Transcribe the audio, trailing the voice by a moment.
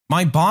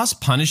My boss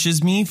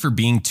punishes me for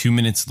being 2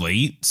 minutes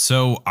late,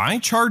 so I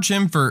charge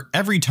him for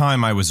every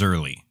time I was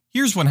early.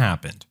 Here's what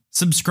happened.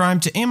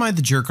 Subscribe to Am I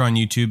the Jerk on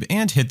YouTube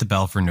and hit the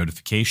bell for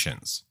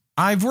notifications.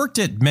 I've worked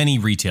at many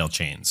retail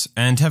chains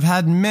and have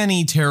had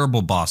many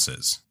terrible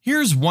bosses.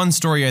 Here's one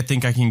story I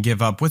think I can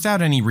give up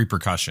without any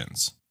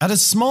repercussions. At a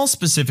small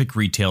specific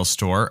retail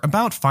store,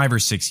 about 5 or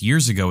 6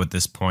 years ago at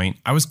this point,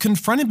 I was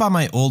confronted by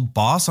my old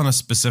boss on a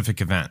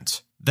specific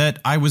event, that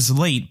I was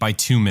late by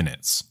 2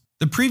 minutes.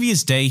 The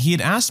previous day, he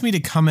had asked me to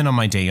come in on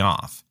my day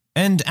off,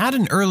 and at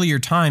an earlier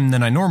time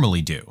than I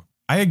normally do.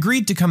 I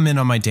agreed to come in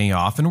on my day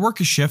off and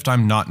work a shift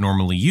I'm not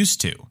normally used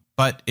to,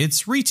 but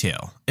it's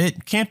retail.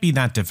 It can't be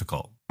that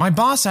difficult. My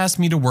boss asked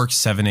me to work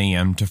 7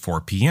 a.m. to 4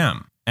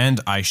 p.m.,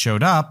 and I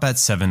showed up at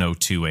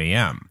 7:02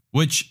 a.m.,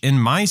 which in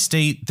my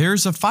state,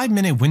 there's a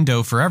 5-minute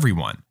window for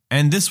everyone,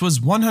 and this was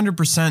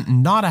 100%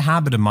 not a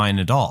habit of mine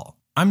at all.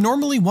 I'm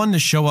normally one to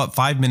show up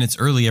 5 minutes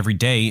early every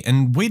day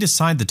and wait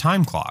aside the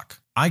time clock.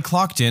 I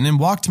clocked in and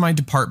walked to my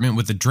department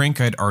with a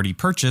drink I'd already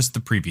purchased the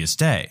previous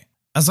day.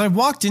 As I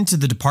walked into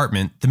the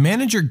department, the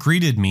manager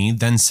greeted me,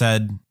 then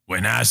said,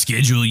 "When I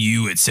schedule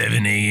you at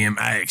 7 a.m.,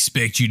 I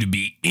expect you to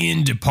be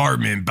in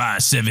department by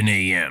 7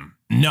 a.m.,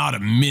 not a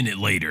minute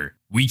later.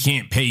 We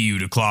can't pay you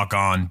to clock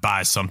on,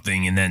 buy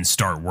something, and then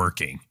start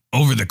working.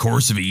 Over the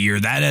course of a year,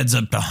 that adds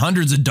up to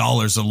hundreds of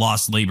dollars of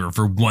lost labor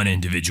for one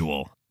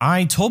individual."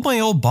 I told my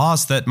old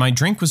boss that my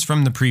drink was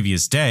from the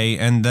previous day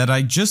and that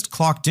I just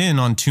clocked in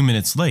on 2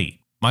 minutes late.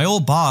 My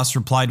old boss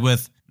replied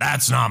with,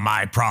 "That's not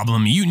my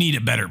problem. You need a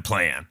better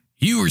plan.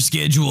 You were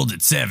scheduled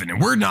at 7 and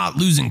we're not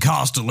losing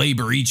cost of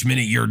labor each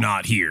minute you're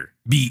not here.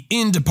 Be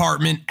in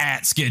department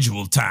at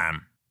scheduled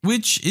time."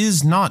 Which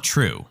is not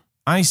true.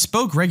 I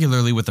spoke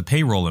regularly with a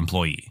payroll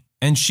employee,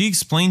 and she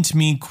explained to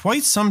me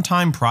quite some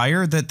time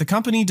prior that the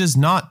company does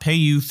not pay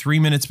you 3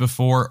 minutes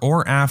before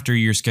or after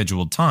your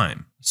scheduled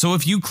time. So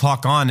if you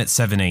clock on at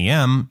 7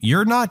 a.m.,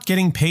 you're not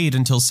getting paid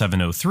until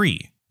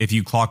 7:03. If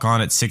you clock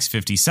on at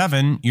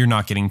 6:57, you're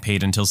not getting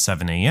paid until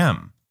 7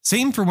 a.m.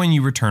 Same for when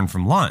you return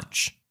from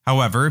lunch.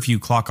 However, if you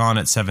clock on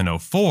at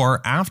 7:04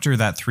 after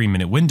that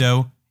 3-minute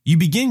window, you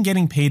begin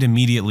getting paid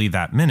immediately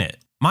that minute.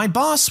 My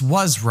boss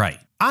was right.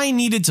 I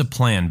needed to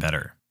plan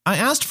better. I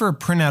asked for a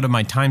printout of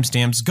my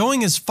timestamps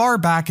going as far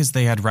back as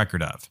they had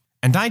record of,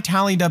 and I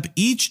tallied up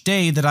each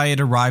day that I had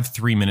arrived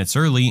 3 minutes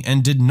early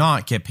and did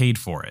not get paid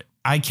for it.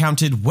 I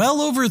counted well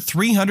over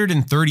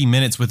 330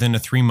 minutes within a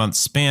 3-month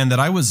span that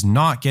I was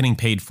not getting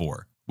paid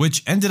for,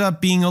 which ended up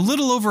being a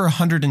little over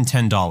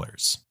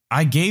 $110.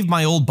 I gave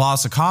my old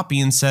boss a copy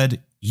and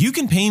said, "You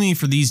can pay me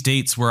for these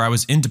dates where I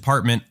was in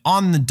department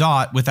on the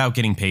dot without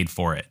getting paid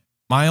for it."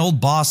 My old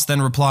boss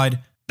then replied,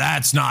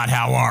 "That's not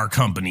how our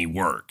company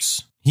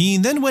works." He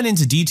then went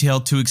into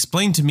detail to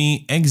explain to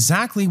me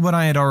exactly what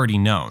I had already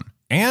known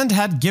and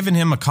had given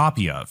him a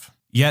copy of.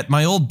 Yet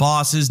my old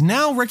boss is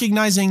now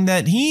recognizing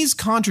that he's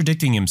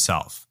contradicting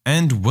himself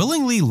and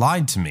willingly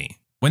lied to me.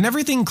 When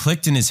everything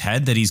clicked in his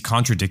head that he's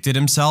contradicted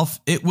himself,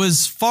 it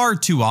was far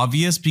too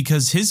obvious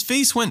because his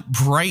face went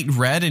bright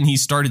red and he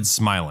started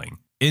smiling.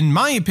 In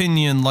my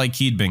opinion, like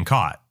he'd been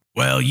caught.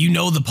 "Well, you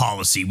know the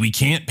policy. We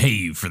can't pay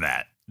you for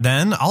that."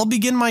 "Then I'll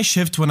begin my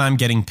shift when I'm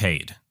getting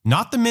paid,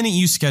 not the minute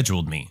you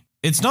scheduled me.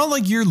 It's not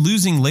like you're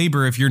losing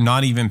labor if you're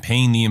not even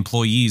paying the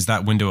employees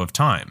that window of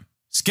time.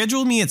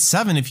 Schedule me at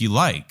 7 if you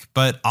like,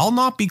 but I'll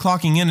not be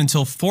clocking in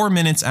until 4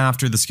 minutes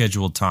after the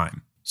scheduled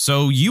time.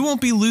 So you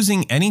won't be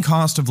losing any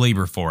cost of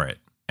labor for it,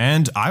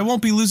 and I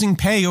won't be losing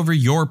pay over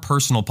your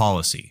personal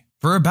policy."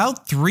 For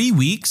about 3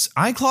 weeks,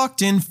 I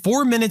clocked in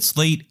 4 minutes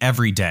late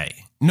every day,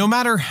 no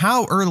matter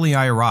how early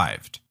I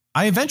arrived.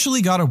 I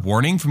eventually got a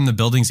warning from the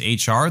building's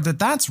HR that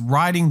that's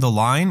riding the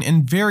line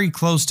and very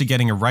close to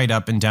getting a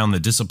write-up and down the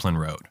discipline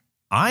road.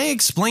 I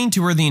explained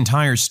to her the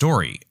entire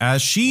story,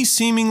 as she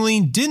seemingly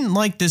didn't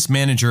like this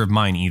manager of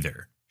mine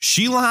either.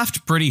 She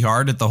laughed pretty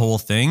hard at the whole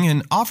thing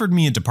and offered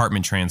me a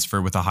department transfer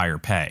with a higher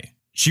pay.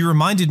 She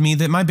reminded me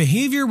that my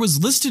behavior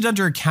was listed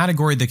under a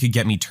category that could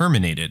get me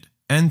terminated,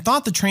 and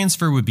thought the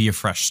transfer would be a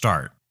fresh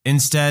start.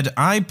 Instead,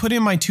 I put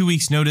in my 2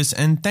 weeks notice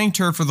and thanked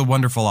her for the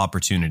wonderful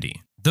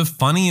opportunity. The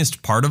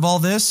funniest part of all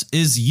this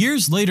is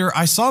years later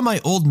I saw my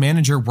old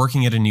manager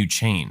working at a new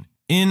chain,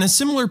 in a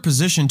similar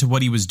position to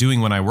what he was doing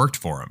when I worked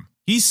for him.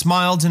 He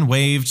smiled and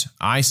waved,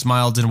 I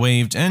smiled and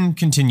waved, and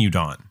continued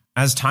on.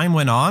 As time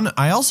went on,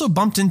 I also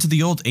bumped into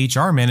the old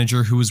HR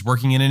manager who was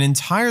working in an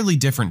entirely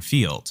different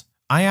field.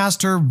 I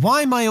asked her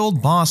why my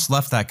old boss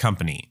left that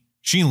company.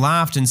 She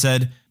laughed and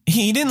said,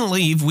 "He didn't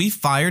leave, we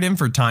fired him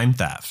for time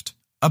theft."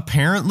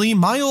 Apparently,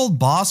 my old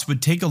boss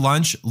would take a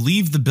lunch,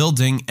 leave the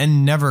building,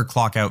 and never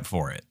clock out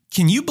for it.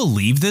 Can you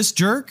believe this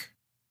jerk?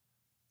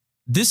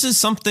 This is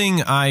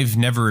something I've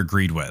never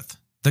agreed with.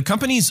 The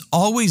company's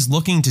always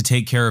looking to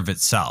take care of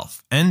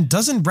itself, and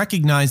doesn't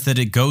recognize that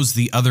it goes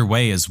the other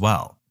way as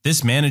well.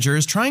 This manager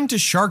is trying to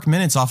shark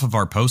minutes off of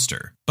our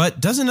poster, but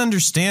doesn't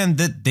understand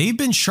that they've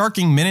been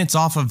sharking minutes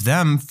off of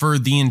them for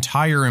the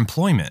entire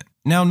employment.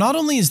 Now, not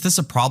only is this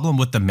a problem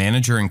with the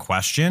manager in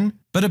question,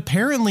 But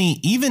apparently,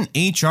 even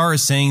HR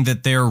is saying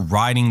that they're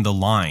riding the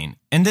line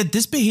and that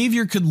this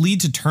behavior could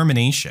lead to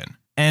termination.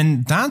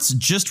 And that's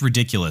just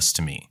ridiculous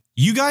to me.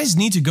 You guys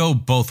need to go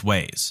both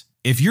ways.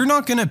 If you're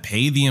not going to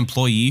pay the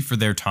employee for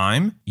their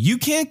time, you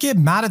can't get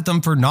mad at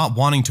them for not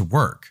wanting to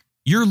work.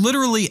 You're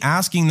literally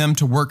asking them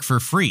to work for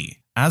free.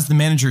 As the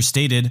manager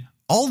stated,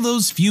 all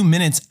those few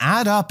minutes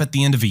add up at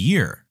the end of a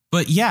year.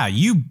 But yeah,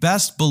 you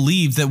best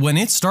believe that when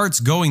it starts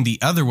going the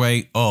other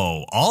way,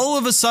 all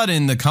of a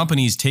sudden the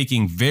company's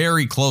taking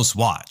very close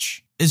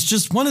watch. It's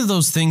just one of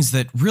those things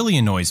that really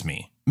annoys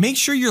me. Make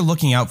sure you're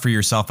looking out for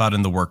yourself out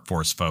in the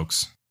workforce,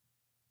 folks.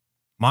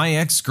 My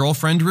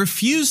ex-girlfriend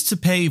refused to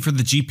pay for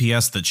the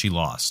GPS that she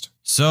lost,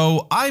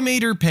 so I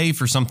made her pay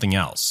for something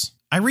else.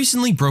 I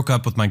recently broke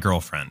up with my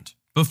girlfriend.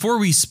 Before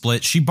we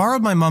split, she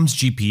borrowed my mom's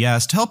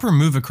GPS to help her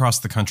move across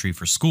the country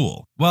for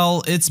school.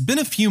 Well, it's been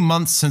a few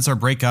months since our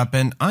breakup,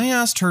 and I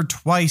asked her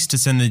twice to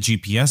send the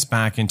GPS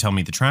back and tell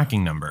me the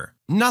tracking number.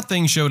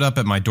 Nothing showed up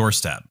at my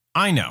doorstep.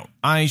 I know,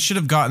 I should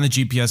have gotten the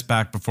GPS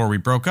back before we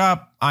broke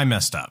up. I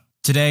messed up.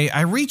 Today,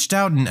 I reached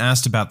out and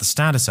asked about the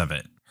status of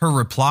it. Her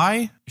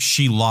reply?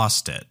 She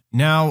lost it.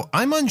 Now,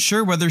 I'm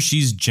unsure whether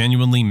she's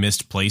genuinely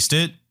misplaced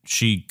it.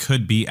 She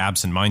could be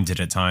absent-minded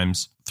at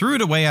times. Threw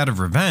it away out of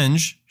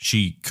revenge.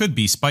 She could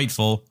be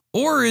spiteful.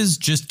 Or is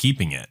just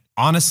keeping it.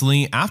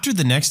 Honestly, after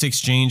the next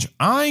exchange,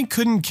 I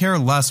couldn't care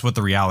less what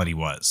the reality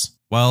was.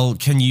 Well,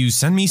 can you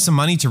send me some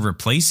money to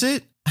replace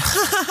it?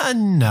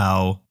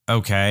 No.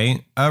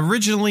 Okay.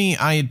 Originally,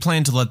 I had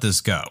planned to let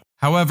this go.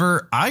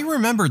 However, I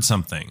remembered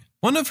something.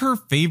 One of her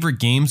favorite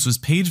games was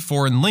paid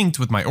for and linked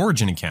with my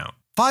Origin account.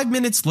 5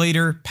 minutes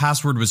later,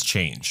 password was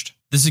changed.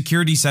 The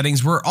security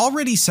settings were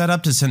already set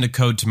up to send a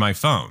code to my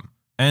phone,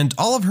 and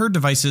all of her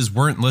devices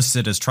weren't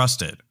listed as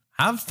trusted.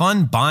 Have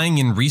fun buying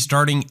and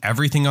restarting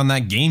everything on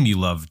that game you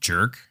love,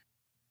 jerk.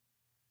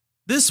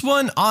 This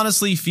one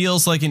honestly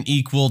feels like an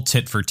equal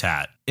tit for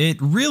tat. It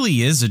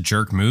really is a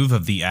jerk move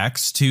of the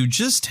ex to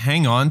just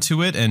hang on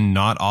to it and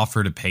not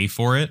offer to pay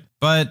for it,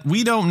 but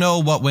we don't know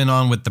what went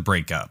on with the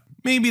breakup.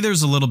 Maybe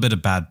there's a little bit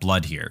of bad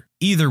blood here.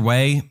 Either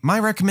way, my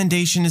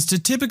recommendation is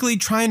to typically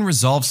try and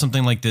resolve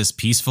something like this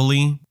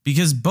peacefully,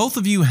 because both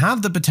of you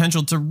have the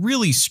potential to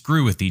really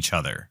screw with each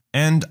other.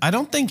 And I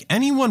don't think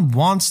anyone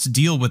wants to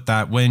deal with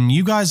that when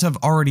you guys have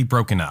already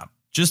broken up.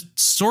 Just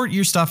sort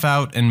your stuff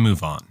out and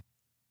move on.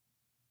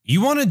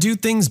 You want to do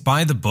things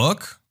by the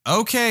book?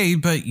 Okay,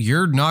 but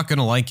you're not going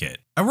to like it.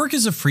 I work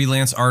as a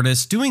freelance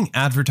artist doing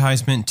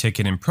advertisement,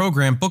 ticket, and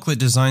program booklet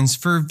designs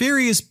for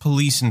various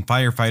police and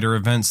firefighter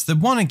events that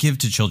want to give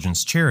to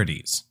children's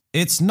charities.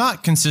 It's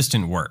not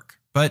consistent work,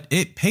 but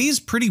it pays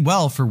pretty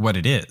well for what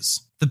it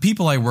is. The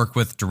people I work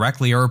with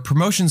directly are a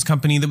promotions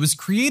company that was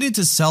created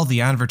to sell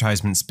the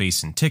advertisement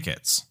space and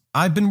tickets.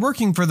 I've been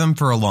working for them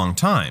for a long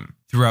time.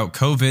 Throughout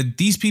COVID,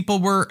 these people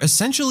were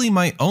essentially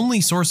my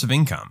only source of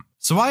income.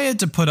 So I had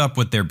to put up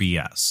with their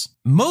BS.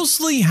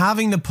 Mostly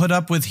having to put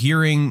up with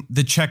hearing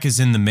the check is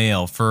in the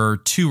mail for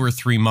 2 or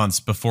 3 months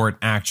before it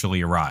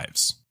actually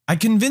arrives. I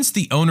convinced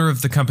the owner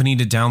of the company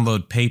to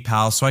download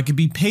PayPal so I could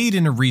be paid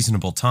in a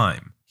reasonable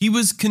time. He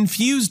was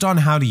confused on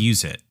how to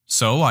use it,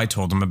 so I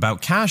told him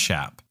about Cash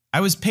App.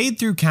 I was paid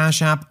through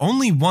Cash App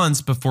only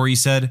once before he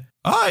said,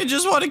 "I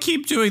just want to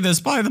keep doing this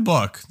by the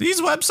book.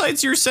 These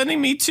websites you're sending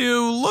me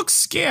to look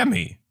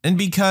scammy." And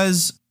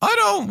because I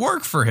don't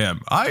work for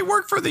him, I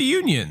work for the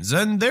unions,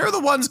 and they're the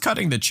ones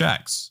cutting the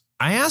checks.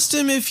 I asked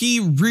him if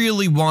he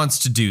really wants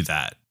to do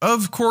that.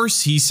 Of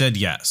course, he said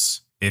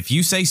yes. If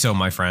you say so,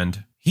 my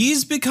friend.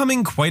 He's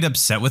becoming quite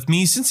upset with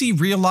me since he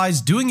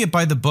realized doing it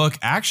by the book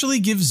actually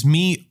gives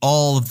me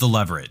all of the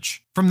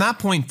leverage. From that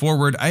point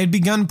forward, I had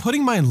begun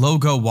putting my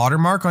logo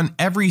watermark on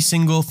every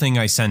single thing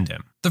I send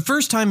him. The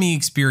first time he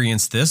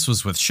experienced this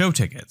was with show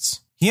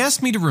tickets. He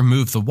asked me to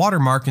remove the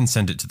watermark and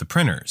send it to the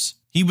printers.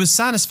 He was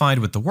satisfied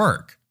with the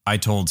work. I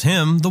told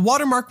him the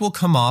watermark will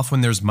come off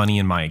when there's money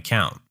in my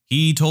account.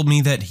 He told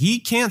me that he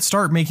can't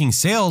start making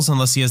sales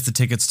unless he has the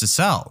tickets to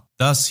sell.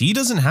 Thus, he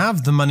doesn't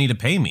have the money to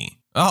pay me.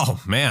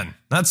 Oh man,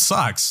 that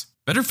sucks.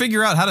 Better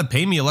figure out how to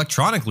pay me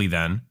electronically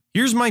then.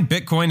 Here's my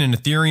Bitcoin and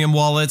Ethereum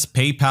wallets,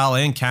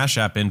 PayPal, and Cash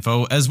App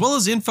info, as well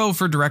as info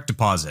for direct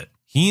deposit.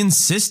 He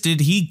insisted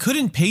he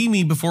couldn't pay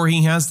me before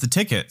he has the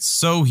tickets,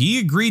 so he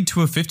agreed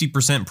to a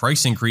 50%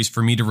 price increase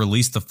for me to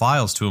release the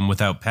files to him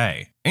without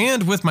pay,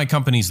 and with my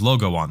company's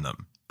logo on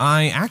them.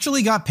 I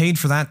actually got paid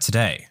for that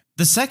today.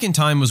 The second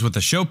time was with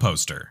a show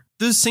poster.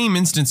 The same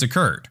instance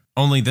occurred,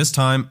 only this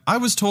time I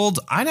was told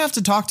I'd have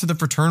to talk to the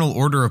Fraternal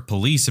Order of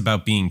Police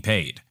about being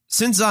paid.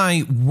 Since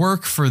I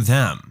work for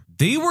them,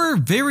 they were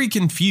very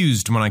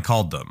confused when I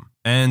called them.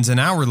 And an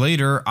hour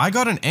later, I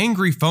got an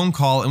angry phone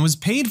call and was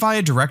paid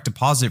via direct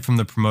deposit from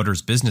the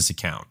promoter's business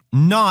account,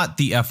 not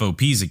the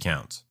FOP's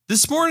account.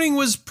 This morning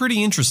was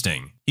pretty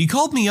interesting. He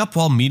called me up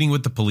while meeting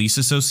with the police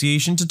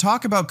association to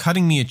talk about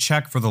cutting me a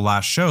check for the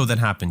last show that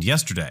happened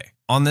yesterday.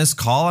 On this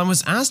call, I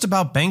was asked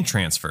about bank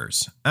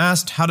transfers,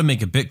 asked how to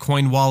make a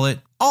Bitcoin wallet,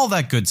 all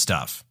that good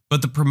stuff.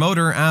 But the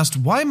promoter asked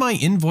why my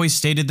invoice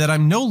stated that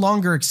I'm no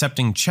longer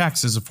accepting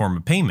checks as a form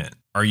of payment.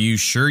 "Are you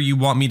sure you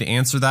want me to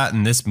answer that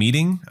in this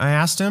meeting?" I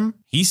asked him.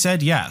 He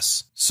said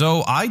yes.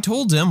 So I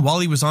told him while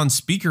he was on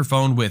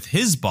speakerphone with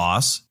his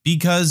boss,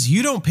 because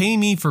you don't pay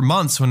me for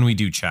months when we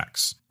do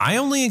checks. I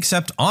only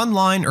accept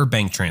online or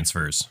bank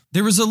transfers.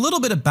 There was a little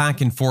bit of back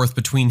and forth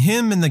between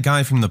him and the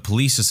guy from the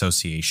police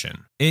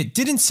association. It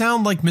didn't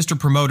sound like Mr.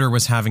 Promoter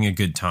was having a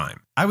good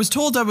time. I was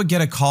told I would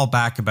get a call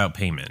back about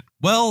payment.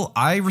 Well,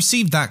 I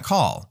received that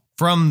call.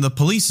 From the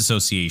police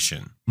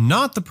association,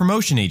 not the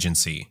promotion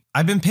agency.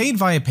 I've been paid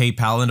via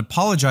PayPal and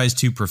apologized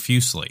to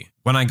profusely.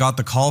 When I got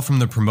the call from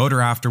the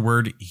promoter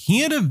afterward,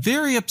 he had a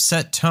very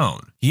upset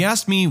tone. He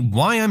asked me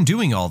why I'm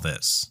doing all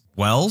this.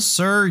 Well,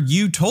 sir,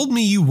 you told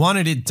me you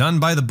wanted it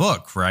done by the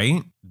book,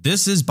 right?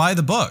 This is by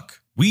the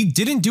book. We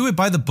didn't do it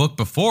by the book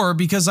before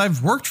because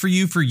I've worked for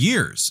you for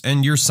years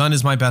and your son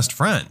is my best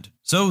friend.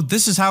 So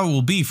this is how it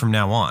will be from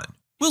now on.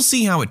 We'll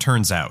see how it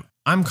turns out.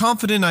 I'm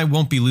confident I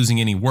won't be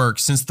losing any work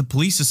since the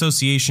police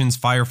associations,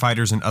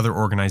 firefighters, and other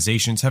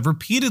organizations have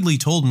repeatedly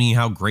told me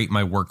how great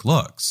my work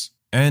looks,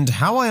 and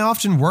how I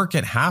often work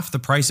at half the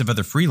price of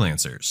other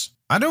freelancers.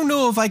 I don't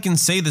know if I can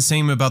say the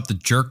same about the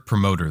jerk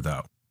promoter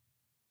though.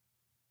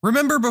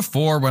 Remember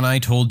before when I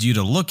told you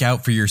to look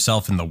out for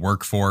yourself in the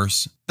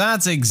workforce?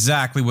 That's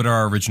exactly what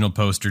our original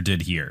poster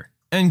did here,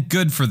 and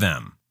good for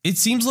them. It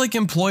seems like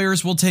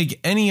employers will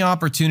take any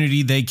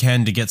opportunity they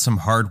can to get some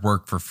hard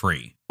work for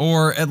free.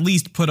 Or at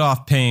least put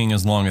off paying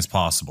as long as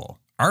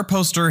possible. Our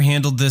poster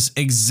handled this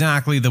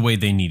exactly the way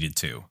they needed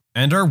to,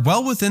 and are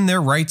well within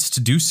their rights to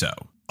do so.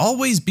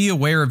 Always be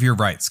aware of your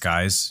rights,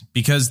 guys,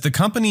 because the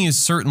company is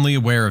certainly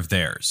aware of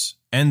theirs,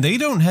 and they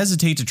don't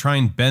hesitate to try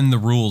and bend the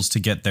rules to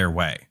get their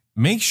way.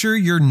 Make sure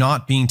you're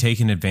not being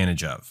taken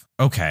advantage of.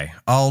 Okay,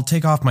 I'll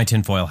take off my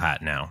tinfoil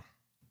hat now.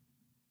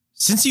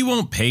 Since you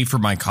won't pay for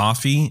my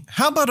coffee,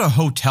 how about a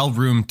hotel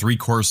room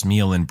 3-course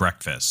meal and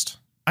breakfast?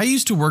 I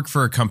used to work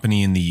for a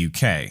company in the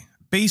UK,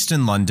 based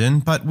in London,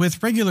 but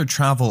with regular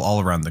travel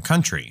all around the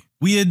country.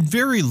 We had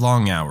very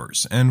long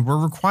hours and were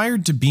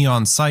required to be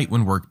on site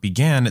when work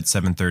began at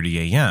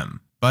 7:30 a.m.,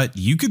 but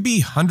you could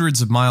be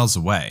hundreds of miles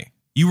away.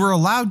 You were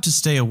allowed to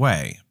stay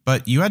away,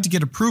 but you had to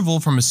get approval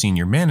from a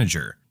senior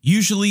manager,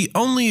 usually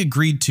only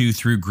agreed to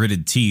through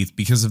gritted teeth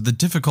because of the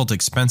difficult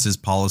expenses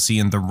policy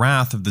and the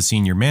wrath of the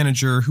senior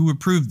manager who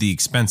approved the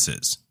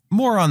expenses.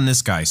 More on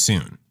this guy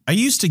soon. I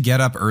used to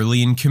get up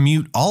early and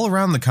commute all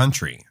around the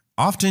country,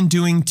 often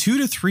doing 2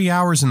 to 3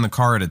 hours in the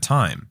car at a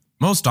time.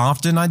 Most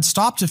often, I'd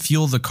stop to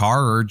fuel the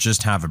car or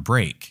just have a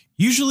break,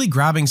 usually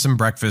grabbing some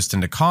breakfast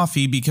and a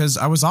coffee because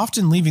I was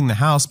often leaving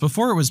the house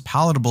before it was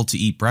palatable to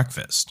eat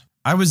breakfast.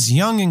 I was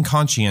young and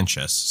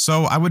conscientious,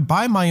 so I would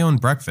buy my own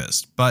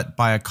breakfast, but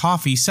buy a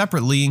coffee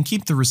separately and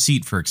keep the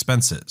receipt for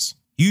expenses.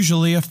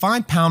 Usually a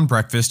 5-pound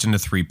breakfast and a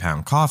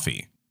 3-pound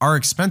coffee. Our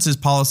expenses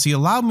policy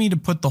allowed me to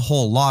put the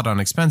whole lot on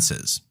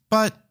expenses.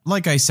 But,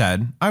 like I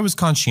said, I was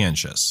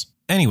conscientious.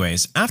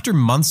 Anyways, after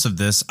months of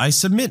this, I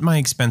submit my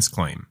expense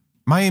claim.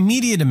 My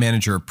immediate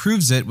manager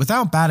approves it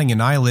without batting an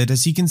eyelid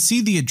as he can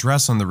see the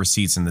address on the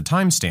receipts and the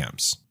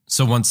timestamps.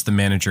 So once the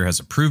manager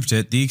has approved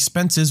it, the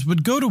expenses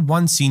would go to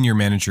one senior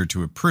manager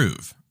to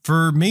approve,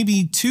 for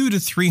maybe 200 to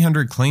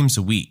 300 claims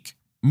a week.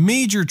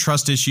 Major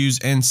trust issues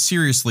and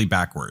seriously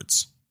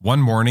backwards.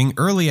 One morning,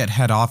 early at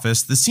head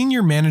office, the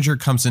senior manager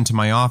comes into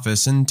my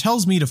office and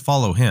tells me to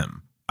follow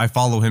him. I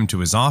follow him to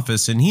his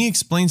office and he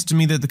explains to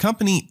me that the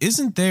company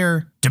isn't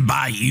there to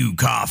buy you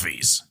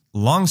coffees.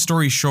 Long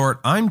story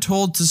short, I'm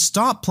told to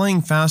stop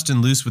playing fast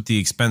and loose with the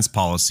expense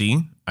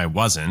policy, I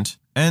wasn't,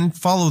 and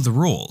follow the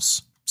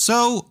rules.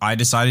 So I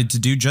decided to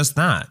do just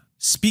that.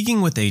 Speaking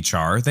with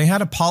HR, they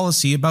had a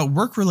policy about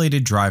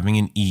work-related driving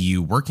and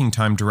EU working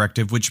time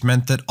directive which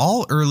meant that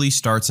all early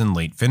starts and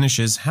late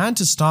finishes had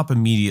to stop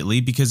immediately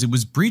because it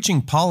was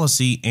breaching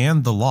policy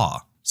and the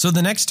law. So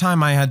the next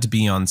time I had to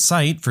be on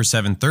site for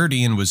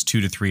 7:30 and was 2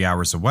 to 3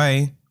 hours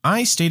away,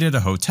 I stayed at a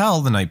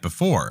hotel the night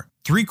before.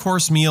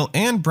 3-course meal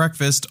and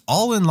breakfast,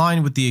 all in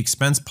line with the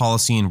expense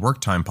policy and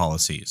work time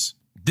policies.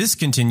 This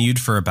continued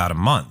for about a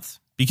month,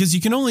 because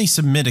you can only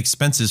submit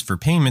expenses for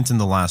payment in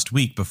the last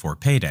week before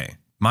payday.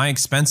 My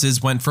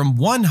expenses went from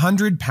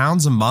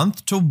 £100 a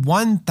month to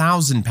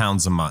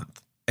 £1,000 a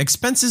month.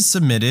 Expenses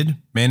submitted,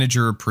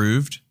 manager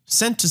approved,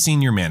 sent to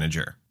senior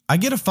manager. I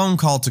get a phone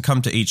call to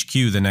come to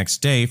HQ the next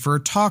day for a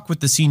talk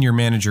with the senior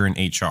manager in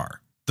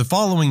HR. The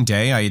following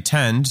day I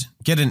attend,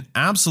 get an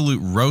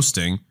absolute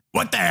roasting.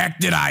 What the heck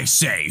did I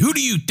say? Who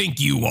do you think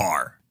you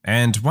are?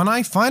 And when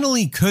I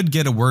finally could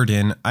get a word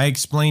in, I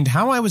explained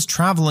how I was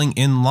traveling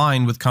in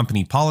line with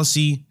company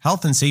policy,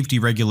 health and safety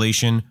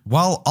regulation,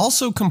 while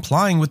also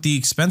complying with the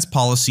expense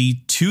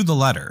policy to the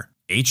letter.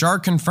 HR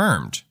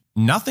confirmed.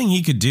 Nothing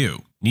he could do.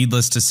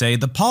 Needless to say,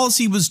 the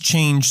policy was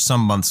changed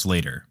some months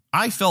later.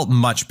 I felt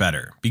much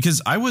better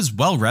because I was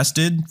well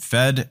rested,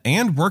 fed,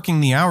 and working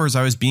the hours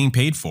I was being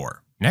paid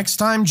for. Next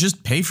time,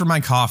 just pay for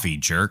my coffee,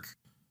 jerk.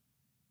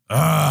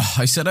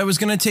 I said I was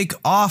going to take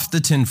off the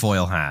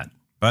tinfoil hat.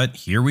 But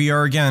here we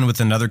are again with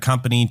another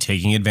company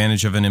taking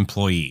advantage of an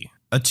employee.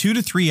 A 2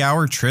 to 3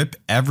 hour trip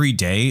every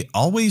day,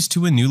 always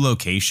to a new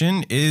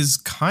location, is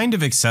kind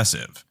of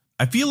excessive.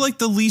 I feel like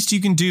the least you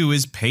can do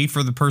is pay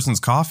for the person's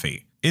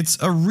coffee. It's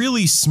a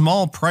really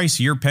small price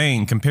you're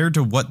paying compared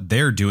to what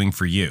they're doing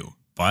for you.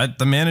 But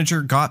the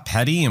manager got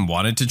petty and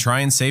wanted to try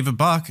and save a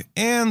buck,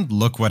 and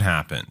look what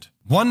happened.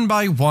 One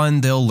by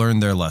one, they'll learn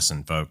their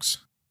lesson, folks.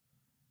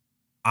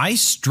 I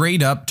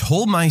straight up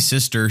told my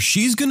sister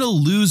she's gonna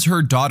lose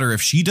her daughter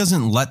if she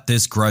doesn't let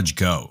this grudge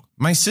go.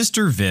 My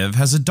sister Viv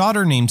has a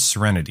daughter named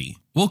Serenity.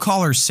 We'll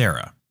call her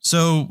Sarah.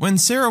 So when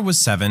Sarah was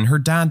 7, her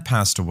dad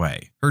passed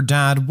away. Her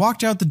dad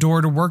walked out the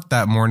door to work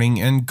that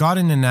morning and got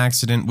in an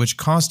accident which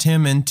cost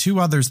him and 2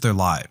 others their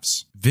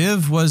lives.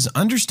 Viv was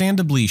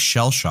understandably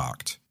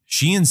shell-shocked.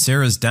 She and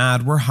Sarah's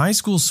dad were high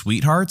school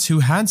sweethearts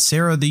who had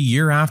Sarah the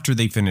year after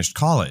they finished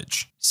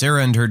college.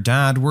 Sarah and her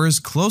dad were as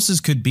close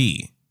as could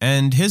be,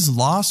 and his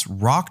loss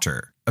rocked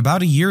her.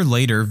 About a year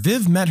later,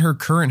 Viv met her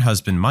current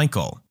husband,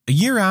 Michael. A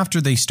year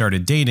after they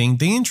started dating,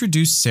 they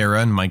introduced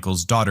Sarah and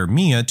Michael's daughter,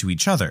 Mia, to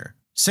each other.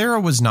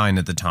 Sarah was 9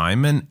 at the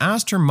time and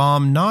asked her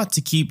mom not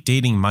to keep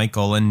dating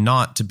Michael and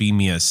not to be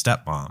Mia's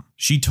stepmom.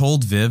 She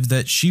told Viv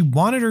that she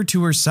wanted her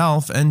to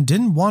herself and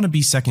didn't want to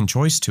be second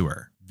choice to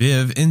her.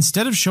 Viv,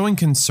 instead of showing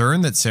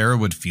concern that Sarah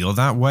would feel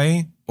that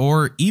way,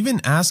 or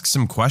even ask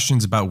some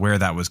questions about where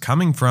that was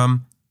coming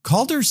from,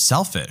 called her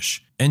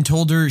selfish and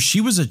told her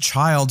she was a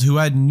child who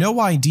had no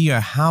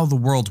idea how the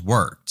world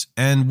worked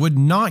and would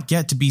not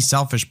get to be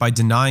selfish by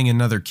denying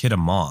another kid a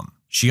mom.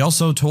 She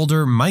also told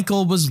her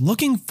Michael was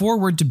looking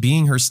forward to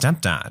being her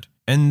stepdad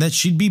and that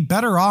she'd be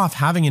better off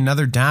having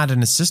another dad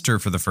and a sister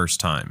for the first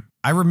time.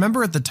 I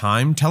remember at the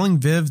time telling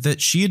Viv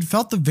that she had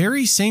felt the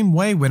very same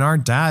way when our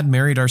dad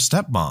married our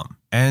stepmom,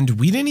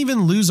 and we didn't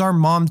even lose our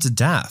mom to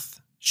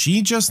death.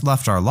 She just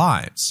left our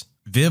lives.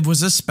 Viv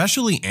was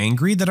especially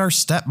angry that our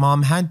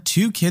stepmom had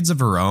 2 kids of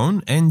her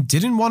own and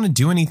didn't want to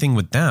do anything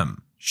with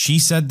them. She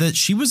said that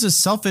she was a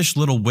selfish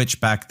little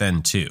witch back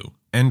then too,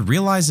 and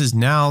realizes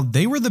now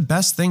they were the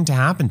best thing to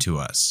happen to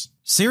us.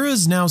 Sarah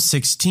is now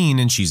 16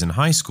 and she's in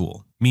high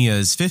school. Mia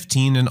is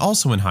 15 and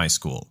also in high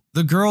school.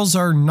 The girls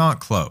are not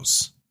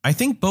close. I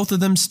think both of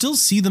them still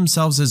see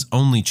themselves as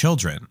only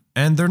children,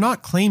 and they're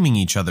not claiming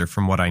each other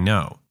from what I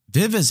know.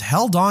 Viv has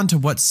held on to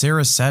what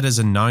Sarah said as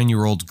a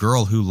 9-year-old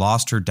girl who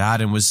lost her dad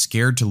and was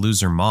scared to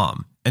lose her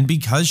mom. And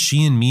because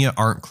she and Mia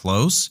aren't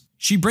close,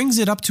 she brings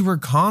it up to her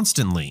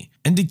constantly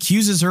and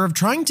accuses her of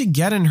trying to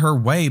get in her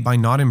way by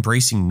not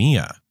embracing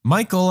Mia.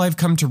 Michael, I've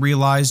come to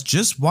realize,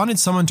 just wanted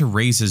someone to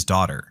raise his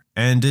daughter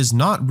and is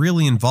not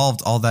really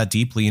involved all that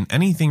deeply in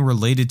anything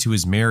related to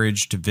his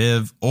marriage to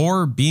Viv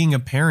or being a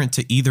parent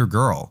to either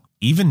girl,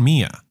 even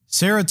Mia.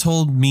 Sarah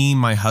told me,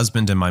 my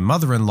husband, and my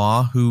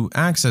mother-in-law, who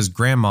acts as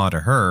grandma to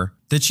her,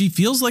 that she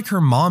feels like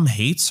her mom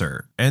hates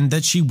her and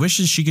that she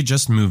wishes she could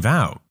just move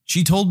out.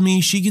 She told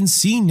me she can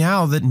see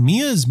now that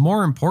Mia is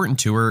more important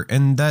to her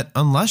and that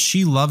unless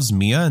she loves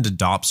Mia and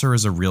adopts her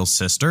as a real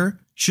sister,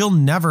 she'll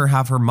never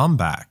have her mom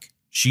back.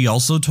 She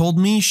also told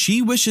me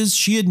she wishes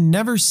she had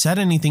never said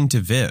anything to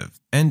Viv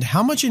and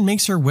how much it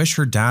makes her wish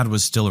her dad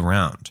was still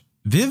around.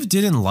 Viv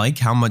didn't like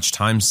how much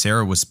time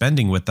Sarah was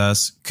spending with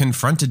us,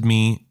 confronted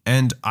me,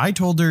 and I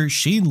told her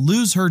she'd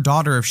lose her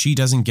daughter if she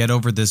doesn't get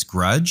over this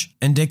grudge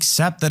and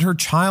accept that her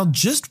child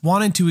just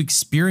wanted to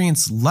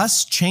experience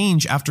less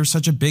change after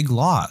such a big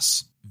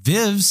loss.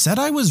 Viv said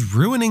I was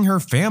ruining her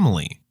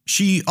family.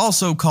 She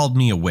also called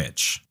me a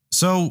witch.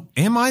 So,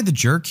 am I the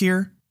jerk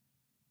here?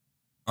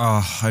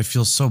 I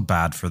feel so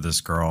bad for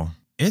this girl.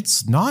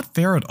 It's not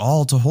fair at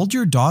all to hold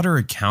your daughter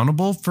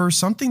accountable for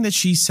something that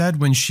she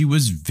said when she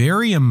was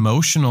very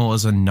emotional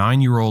as a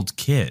 9-year-old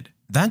kid.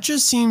 That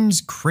just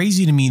seems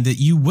crazy to me that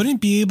you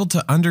wouldn't be able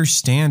to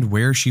understand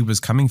where she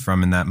was coming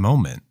from in that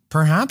moment.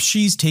 Perhaps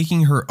she's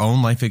taking her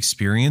own life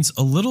experience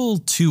a little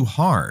too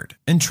hard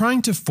and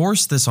trying to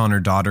force this on her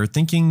daughter,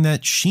 thinking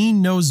that she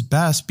knows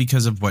best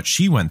because of what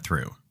she went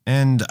through.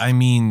 And I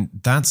mean,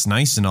 that's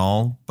nice and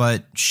all,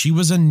 but she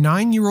was a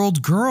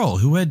 9-year-old girl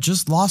who had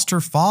just lost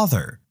her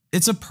father.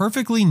 It's a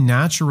perfectly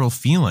natural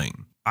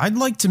feeling. I'd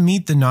like to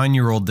meet the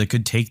 9-year-old that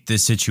could take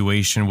this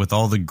situation with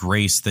all the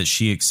grace that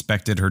she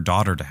expected her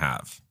daughter to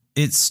have.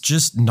 It's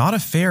just not a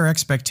fair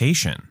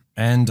expectation.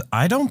 And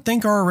I don't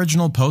think our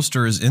original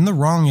poster is in the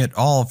wrong at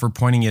all for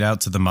pointing it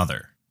out to the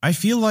mother. I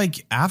feel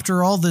like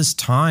after all this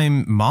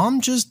time,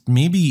 mom just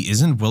maybe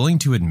isn't willing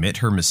to admit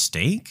her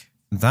mistake.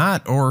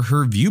 That or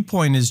her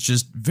viewpoint is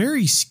just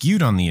very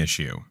skewed on the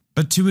issue.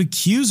 But to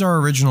accuse our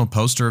original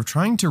poster of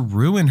trying to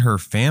ruin her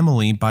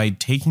family by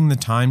taking the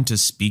time to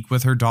speak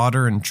with her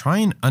daughter and try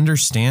and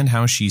understand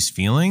how she's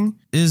feeling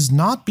is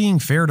not being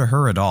fair to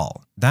her at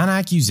all. That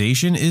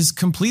accusation is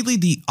completely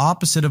the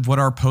opposite of what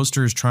our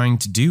poster is trying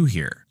to do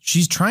here.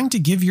 She's trying to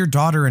give your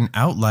daughter an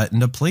outlet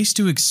and a place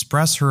to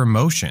express her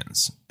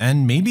emotions,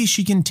 and maybe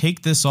she can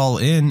take this all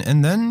in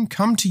and then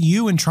come to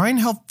you and try and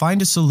help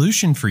find a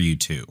solution for you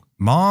two.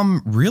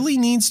 Mom really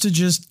needs to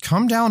just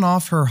come down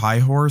off her high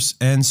horse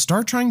and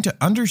start trying to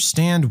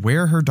understand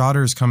where her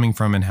daughter is coming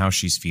from and how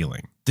she's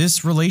feeling.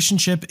 This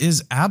relationship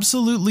is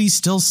absolutely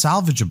still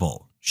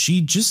salvageable.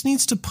 She just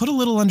needs to put a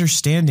little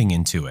understanding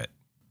into it.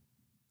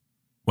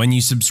 When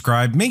you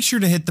subscribe, make sure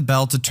to hit the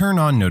bell to turn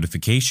on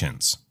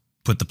notifications.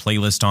 Put the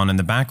playlist on in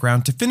the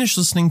background to finish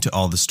listening to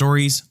all the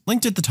stories,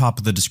 linked at the top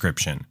of the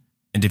description.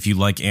 And if you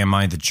like Am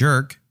I the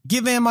Jerk,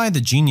 give Am I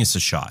the Genius a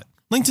shot,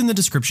 linked in the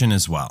description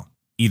as well.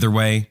 Either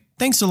way,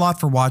 thanks a lot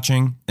for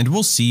watching, and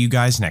we'll see you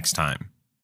guys next time.